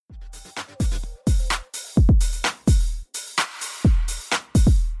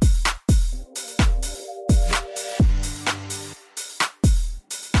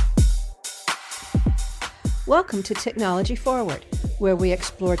Welcome to Technology Forward, where we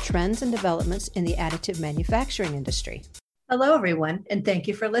explore trends and developments in the additive manufacturing industry. Hello, everyone, and thank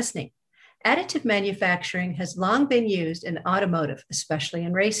you for listening. Additive manufacturing has long been used in automotive, especially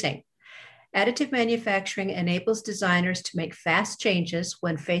in racing. Additive manufacturing enables designers to make fast changes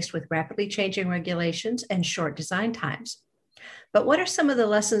when faced with rapidly changing regulations and short design times. But what are some of the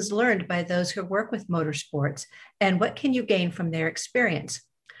lessons learned by those who work with motorsports, and what can you gain from their experience?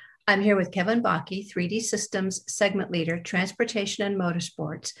 I'm here with Kevin Bakke, 3D Systems Segment Leader, Transportation and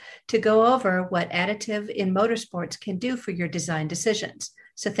Motorsports, to go over what additive in motorsports can do for your design decisions.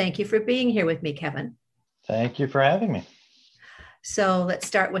 So thank you for being here with me, Kevin. Thank you for having me. So let's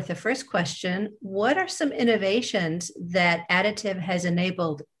start with the first question. What are some innovations that additive has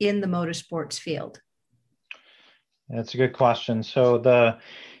enabled in the motorsports field? That's a good question. So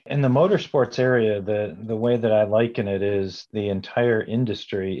in the motorsports area, the way that I liken it is the entire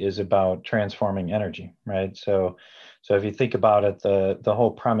industry is about transforming energy, right? So if you think about it, the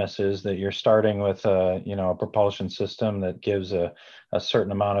whole premise is that you're starting with a propulsion system that gives a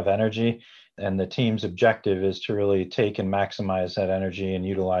certain amount of energy, and the team's objective is to really take and maximize that energy and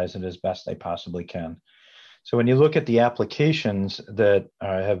utilize it as best they possibly can. So when you look at the applications that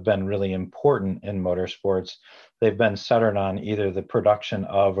have been really important in motorsports, they've been centered on either the production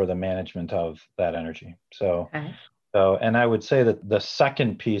of or the management of that energy. And I would say that the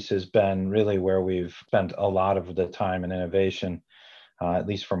second piece has been really where we've spent a lot of the time and innovation, at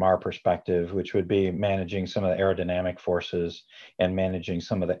least from our perspective, which would be managing some of the aerodynamic forces and managing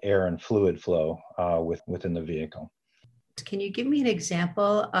some of the air and fluid flow within the vehicle. Can you give me an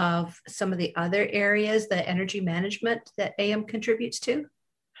example of some of the other areas, the energy management that AM contributes to?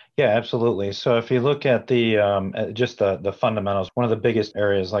 Yeah, absolutely. So if you look at the fundamentals, one of the biggest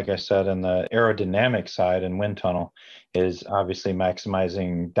areas, like I said, in the aerodynamic side and wind tunnel is obviously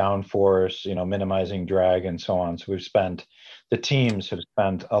maximizing downforce, minimizing drag and so on. So the teams have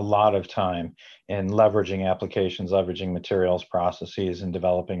spent a lot of time in leveraging applications, leveraging materials, processes, and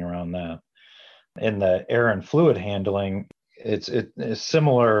developing around that. In the air and fluid handling, it's a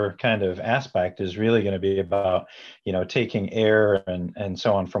similar kind of aspect is really going to be about, taking air and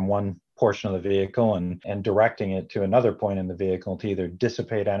so on from one portion of the vehicle and directing it to another point in the vehicle to either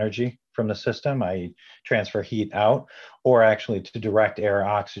dissipate energy from the system, i.e. transfer heat out, or actually to direct air,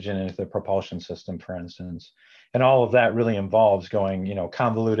 oxygen into the propulsion system, for instance. And all of that really involves going,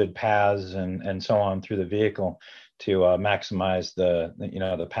 convoluted paths and so on through the vehicle to maximize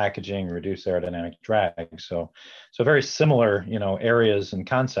the packaging, reduce aerodynamic drag. So very similar, areas and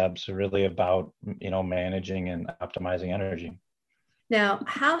concepts are really about, managing and optimizing energy. Now,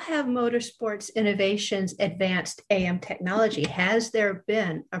 how have motorsports innovations advanced AM technology? Has there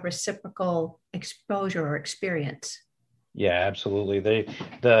been a reciprocal exposure or experience? Yeah, absolutely.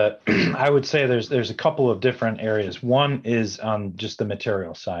 I would say there's a couple of different areas. One is on just the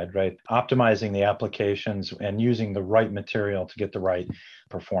material side, right? Optimizing the applications and using the right material to get the right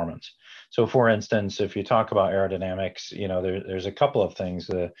performance. So for instance, if you talk about aerodynamics, there's a couple of things,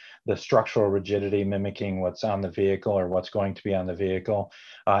 the structural rigidity mimicking what's on the vehicle or what's going to be on the vehicle,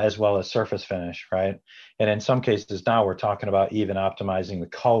 as well as surface finish, right? And in some cases now we're talking about even optimizing the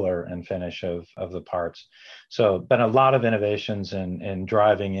color and finish of the parts. So been a lot of innovations in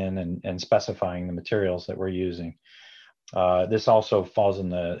driving in and specifying the materials that we're using. This also falls in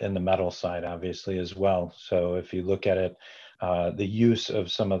the metal side, obviously, as well. So if you look at it, the use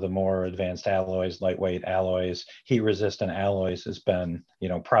of some of the more advanced alloys, lightweight alloys, heat-resistant alloys has been,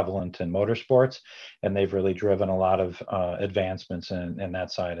 prevalent in motorsports, and they've really driven a lot of advancements in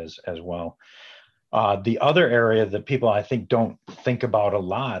that side as well. The other area that people, I think, don't think about a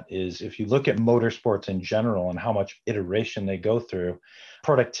lot is if you look at motorsports in general and how much iteration they go through,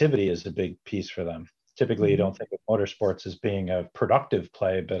 productivity is a big piece for them. Typically, you don't think of motorsports as being a productive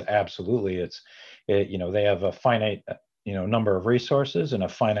play, but absolutely, they have a finite number of resources and a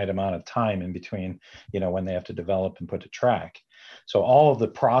finite amount of time in between, when they have to develop and put to track. So all of the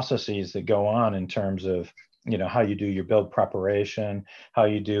processes that go on in terms of, how you do your build preparation, how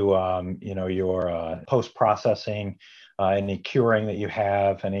you do, your post-processing, any curing that you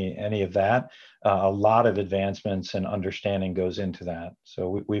have, any of that, a lot of advancements and understanding goes into that.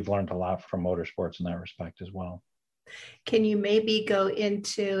 So we've learned a lot from motorsports in that respect as well. Can you maybe go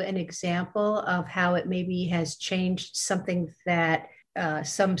into an example of how it maybe has changed something that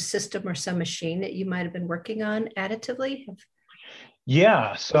some system or some machine that you might have been working on additively?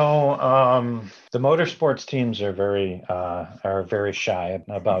 Yeah, so the motorsports teams are very shy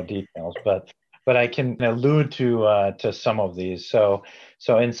about details, but I can allude to some of these. So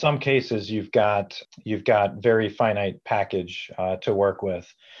in some cases you've got very finite package to work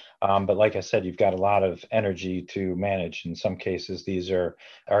with. But like I said, you've got a lot of energy to manage. In some cases, these are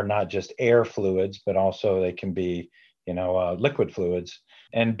not just air fluids, but also they can be, liquid fluids.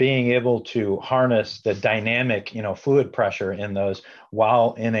 And being able to harness the dynamic, fluid pressure in those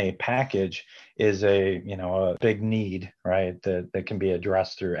while in a package is a big need, right? That can be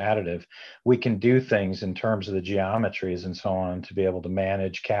addressed through additive. We can do things in terms of the geometries and so on to be able to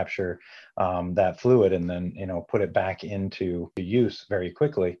manage, capture that fluid, and then put it back into use very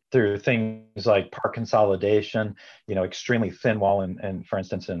quickly through things like part consolidation, extremely thin wall, and for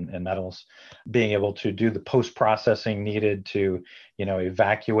instance in metals, being able to do the post processing needed to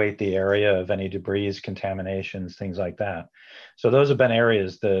evacuate the area of any debris, contaminations, things like that. So those have been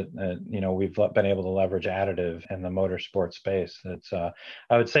areas that we've been able to leverage additive in the motorsport space. That's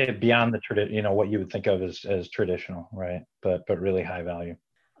I would say beyond the what you would think of as traditional, right? But really high value.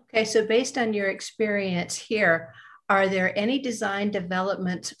 Okay, so based on your experience here, are there any design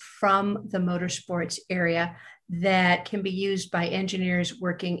developments from the motorsports area that can be used by engineers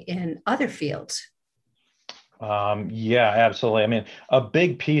working in other fields? Yeah, absolutely. I mean, a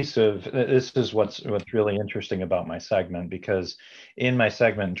big piece of this is what's really interesting about my segment, because in my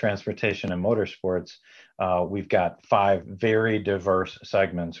segment, transportation and motorsports, we've got 5 very diverse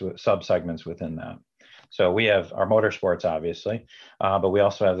segments, subsegments within that. So we have our motorsports, obviously, but we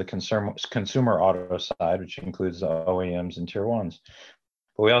also have the consumer auto side, which includes the OEMs and tier ones.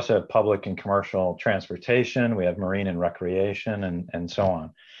 But we also have public and commercial transportation. We have marine and recreation, and so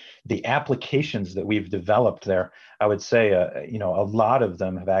on. The applications that we've developed there, I would say, a lot of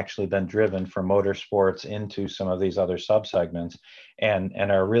them have actually been driven from motorsports into some of these other subsegments, and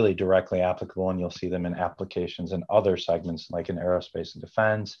are really directly applicable. And you'll see them in applications in other segments, like in aerospace and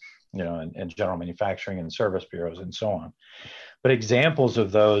defense, and general manufacturing and service bureaus and so on. But examples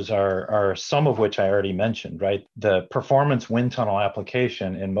of those are some of which I already mentioned, right? The performance wind tunnel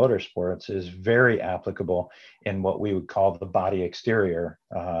application in motorsports is very applicable in what we would call the body exterior,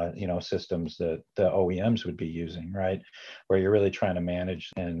 systems that the OEMs would be using, right? Where you're really trying to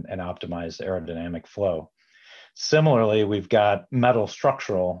manage and optimize the aerodynamic flow. Similarly, we've got metal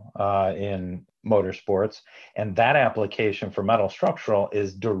structural in motorsports, and that application for metal structural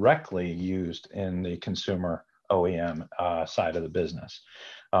is directly used in the consumer OEM side of the business,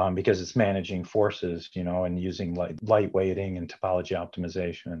 because it's managing forces, and using light weighting and topology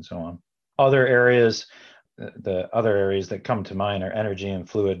optimization and so on. The other areas that come to mind are energy and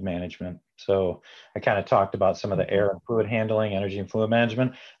fluid management. So I kind of talked about some of the air and fluid handling, energy and fluid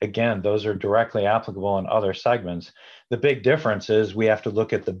management. Again, those are directly applicable in other segments. The big difference is we have to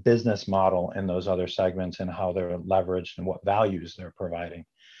look at the business model in those other segments and how they're leveraged and what values they're providing.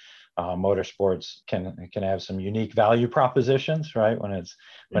 Motorsports can have some unique value propositions, right? When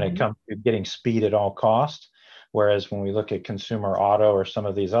it comes to getting speed at all costs. Whereas when we look at consumer auto or some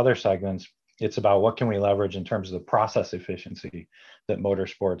of these other segments, it's about what can we leverage in terms of the process efficiency that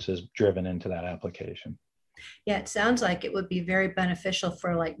motorsports is driven into that application. Yeah, it sounds like it would be very beneficial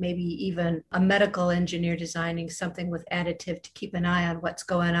for like maybe even a medical engineer designing something with additive to keep an eye on what's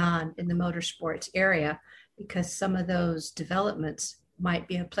going on in the motorsports area, because some of those developments might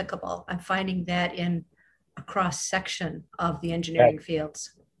be applicable. I'm finding that in a cross section of the engineering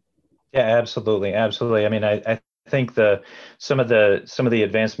fields. Yeah, absolutely. I mean, I think some of the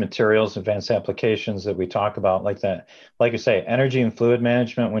advanced materials, advanced applications that we talk about, like that, like I say, energy and fluid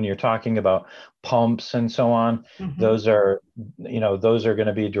management, when you're talking about pumps and so on, those are going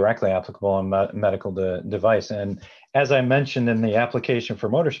to be directly applicable in medical device. And as I mentioned in the application for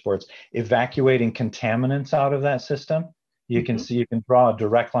motorsports, evacuating contaminants out of that system, you can see, you can draw a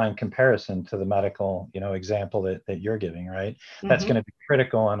direct line comparison to the medical, example that you're giving, right? That's going to be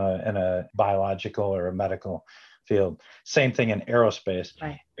critical in a biological or a medical field. Same thing in aerospace.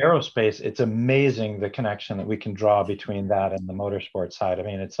 Right. Aerospace, it's amazing the connection that we can draw between that and the motorsport side. I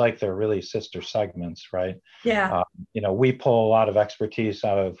mean, it's like they're really sister segments, right? Yeah. We pull a lot of expertise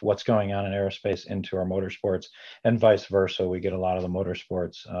out of what's going on in aerospace into our motorsports, and vice versa. We get a lot of the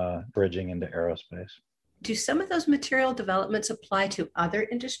motorsports bridging into aerospace. Do some of those material developments apply to other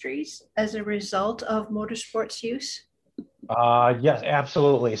industries as a result of motorsports use? Yes,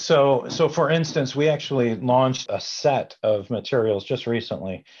 absolutely. So for instance, we actually launched a set of materials just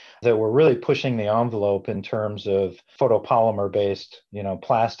recently that were really pushing the envelope in terms of photopolymer-based,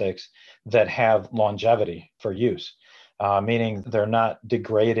 plastics that have longevity for use, meaning they're not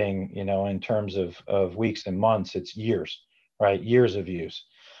degrading, in terms of weeks and months. It's years, right? Years of use.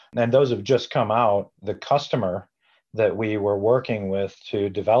 And those have just come out. The customer that we were working with to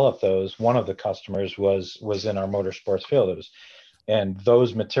develop those, one of the customers was in our motorsports field. It was And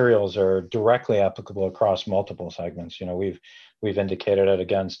those materials are directly applicable across multiple segments. We've indicated it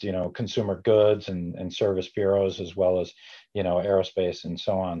against, consumer goods and service bureaus, as well as, aerospace and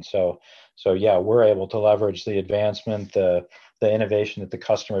so on. So yeah, we're able to leverage the advancement, the innovation that the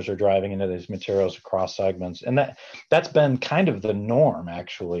customers are driving into these materials across segments. And that's been kind of the norm,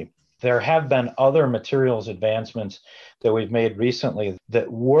 actually. There have been other materials advancements that we've made recently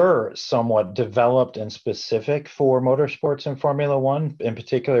that were somewhat developed and specific for motorsports and Formula One. In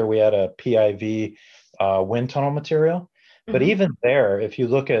particular, we had a PIV wind tunnel material. But even there, if you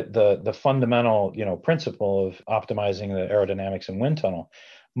look at the fundamental, principle of optimizing the aerodynamics in wind tunnel,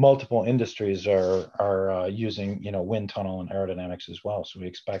 multiple industries are using, wind tunnel and aerodynamics as well. So we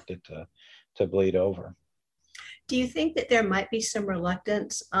expect it to bleed over. Do you think that there might be some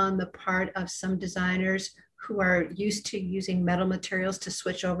reluctance on the part of some designers who are used to using metal materials to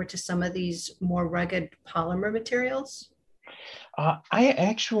switch over to some of these more rugged polymer materials? I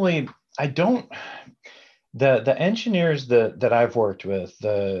don't. The engineers that I've worked with,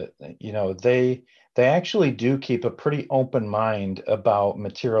 they actually do keep a pretty open mind about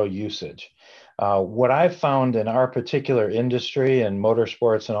material usage. What I've found in our particular industry in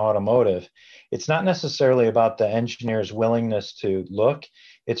motorsports and automotive, it's not necessarily about the engineer's willingness to look.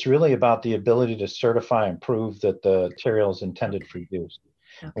 It's really about the ability to certify and prove that the material is intended for use.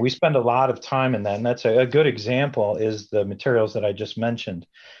 Okay. We spend a lot of time in that, and that's a good example is the materials that I just mentioned.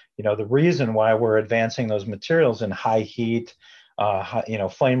 The reason why we're advancing those materials in high heat,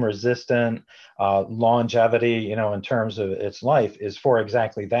 flame resistant, longevity, in terms of its life is for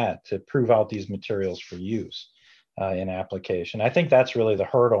exactly that, to prove out these materials for use in application. I think that's really the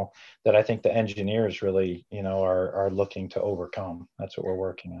hurdle that I think the engineers really, are looking to overcome. That's what we're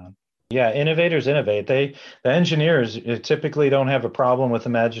working on. Yeah, innovators innovate. The engineers typically don't have a problem with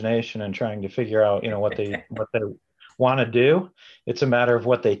imagination and trying to figure out, what they want to do. It's a matter of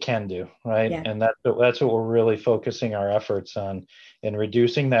what they can do, right? Yeah. And that's what we're really focusing our efforts on, in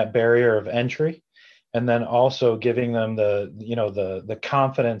reducing that barrier of entry, and then also giving them the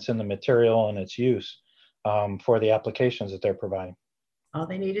confidence in the material and its use for the applications that they're providing. All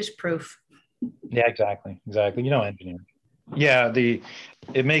they need is proof. Yeah, exactly. Engineering. Yeah,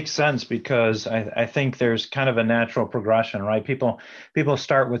 it makes sense because I think there's kind of a natural progression, right? People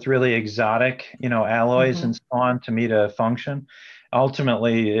start with really exotic, alloys and so on to meet a function.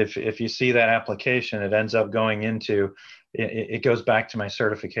 Ultimately, if you see that application, it ends up going into, it goes back to my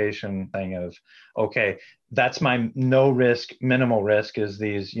certification thing of, okay, that's my no risk, minimal risk is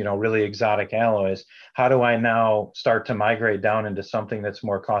these, really exotic alloys. How do I now start to migrate down into something that's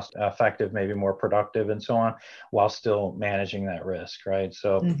more cost effective, maybe more productive and so on, while still managing that risk, right?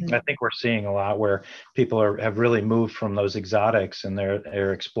 So I think we're seeing a lot where people have really moved from those exotics, and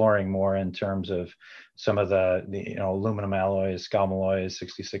they're exploring more in terms of some of the aluminum alloys, Scalmalloys,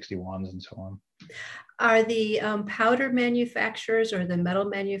 6061s and so on. Are the powder manufacturers or the metal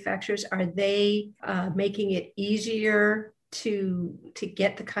manufacturers, are they making it easier to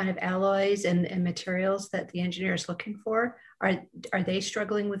get the kind of alloys and materials that the engineer is looking for? Are they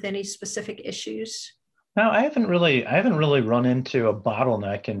struggling with any specific issues? No, I haven't really run into a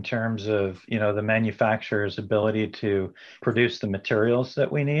bottleneck in terms of, the manufacturer's ability to produce the materials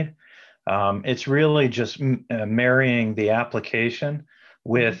that we need. It's really just marrying the application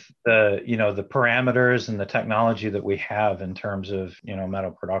with the parameters and the technology that we have in terms of,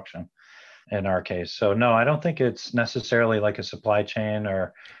 metal production in our case. So no, I don't think it's necessarily like a supply chain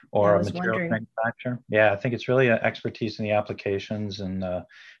or a material manufacturer. Yeah, I think it's really an expertise in the applications and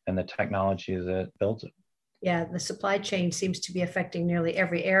the technology that builds it. Yeah, the supply chain seems to be affecting nearly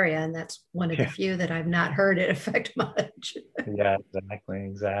every area, and that's one of the few that I've not heard it affect much. Yeah,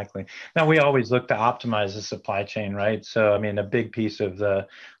 exactly. Now, we always look to optimize the supply chain, right? So, I mean, a big piece of the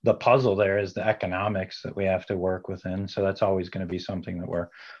puzzle there is the economics that we have to work within. So that's always going to be something that we're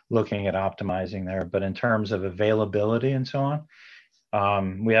looking at optimizing there. But in terms of availability and so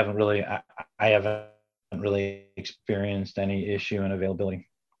on, we haven't really, I haven't really experienced any issue in availability.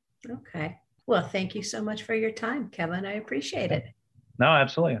 Okay. Well, thank you so much for your time, Kevin. I appreciate it. No,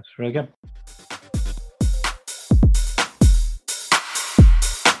 absolutely. It's really good.